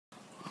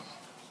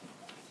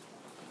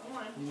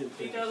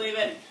Vito, leave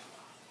it.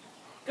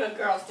 Good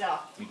girl, Stella.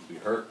 You could be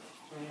hurt.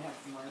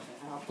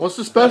 What's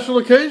the special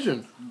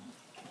occasion?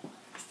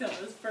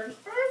 Stella's first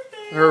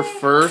birthday. Her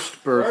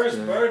first birthday.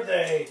 First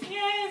birthday.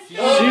 Yes.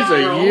 She's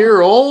a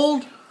year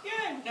old?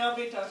 Yeah. No,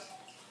 Vitos.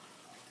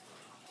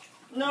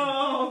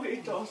 No,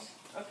 Vitos.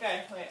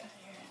 Okay, wait.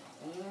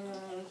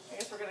 I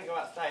guess we're going to go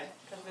outside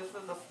because this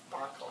is a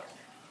sparkler.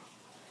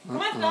 Come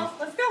on, Stella.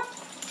 Let's go.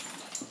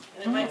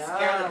 And it might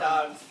scare the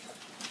dogs.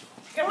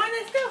 Come on,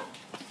 let's go.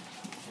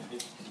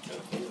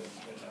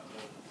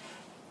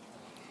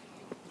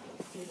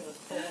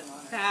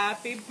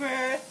 Happy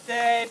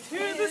birthday to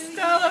the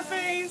Stella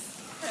face.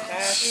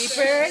 Happy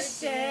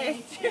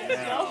birthday to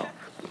Stella.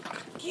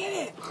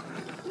 Get it.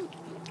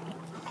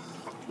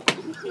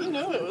 You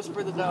knew it was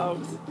for the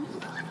dogs.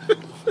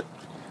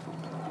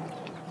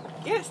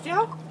 Get it,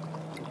 Stella.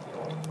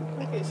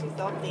 Look at she's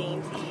all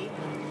dainty.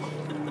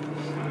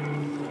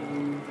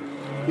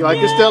 You like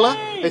it, Stella?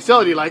 Hey,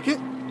 Stella, do you like it?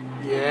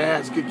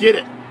 Yes, good. Get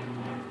it.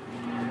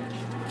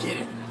 Get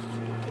it.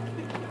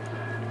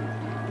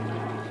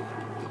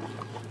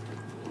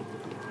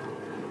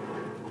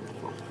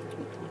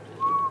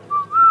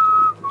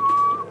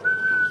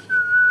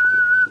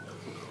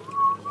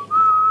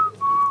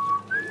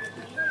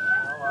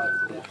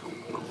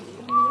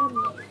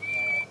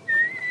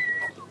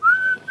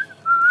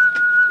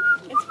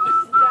 It's for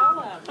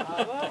Stella,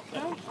 Baba.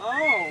 Come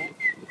on.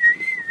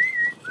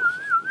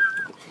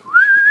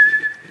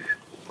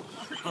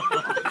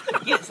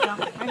 Get it,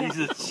 Stella. Right He's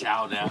just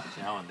chowing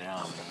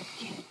down.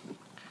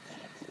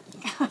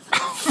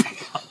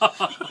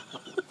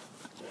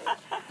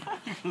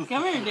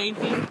 Come here,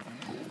 dainty.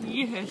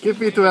 Yes. Get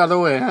Vito out of the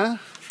way, huh?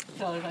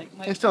 Stella's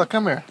like, Hey, Stella,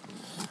 come here.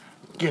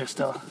 Get it,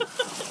 Stella.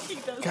 He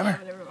does Come that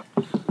here.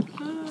 with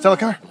everyone. Stella,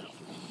 come here.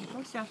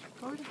 Go, Stella.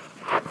 Go over there.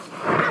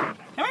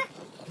 Come here.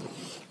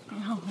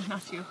 No,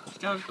 not you.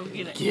 Stella, go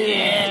get it. Get it.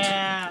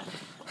 Yeah.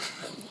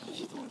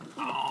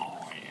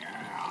 Oh,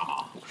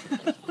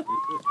 yeah.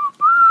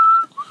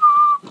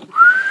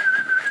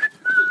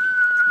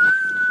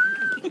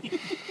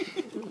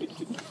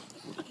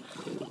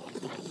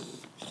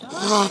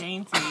 Stella's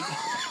dainty.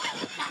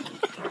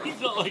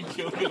 He's not like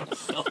joking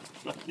himself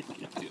trying to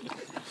get to it.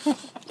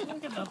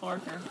 Look at the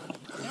horker.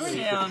 Simmer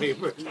down.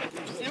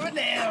 Simmer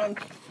down.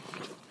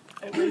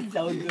 It was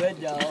so good,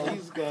 though.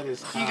 He's got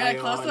his You got a tie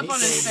close-up on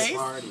He his came to face?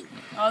 party.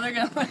 Oh, they're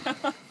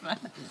gonna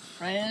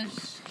French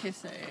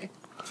kissy.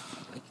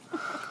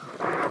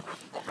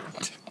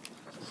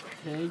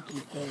 Thank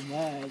you so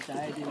much.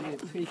 I really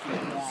appreciate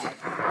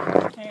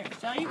that. Here,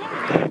 so you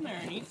gotta get in there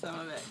and eat some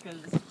of it,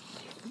 cause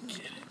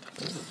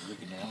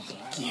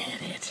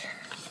Get it.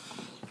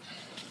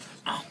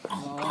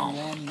 Oh,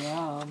 yum,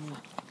 yum.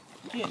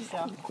 get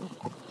stuff.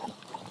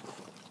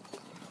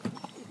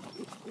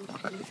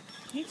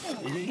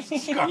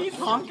 He's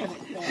honking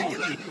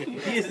it.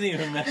 He isn't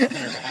even messing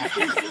around.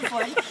 It's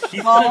like,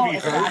 He's swallow gonna be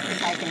as fast hurt.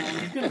 as I can.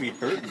 He's gonna be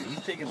hurting.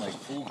 He's taking like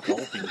full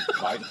gulping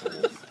bites.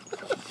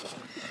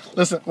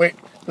 Listen, wait.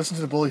 Listen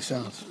to the bully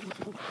sounds.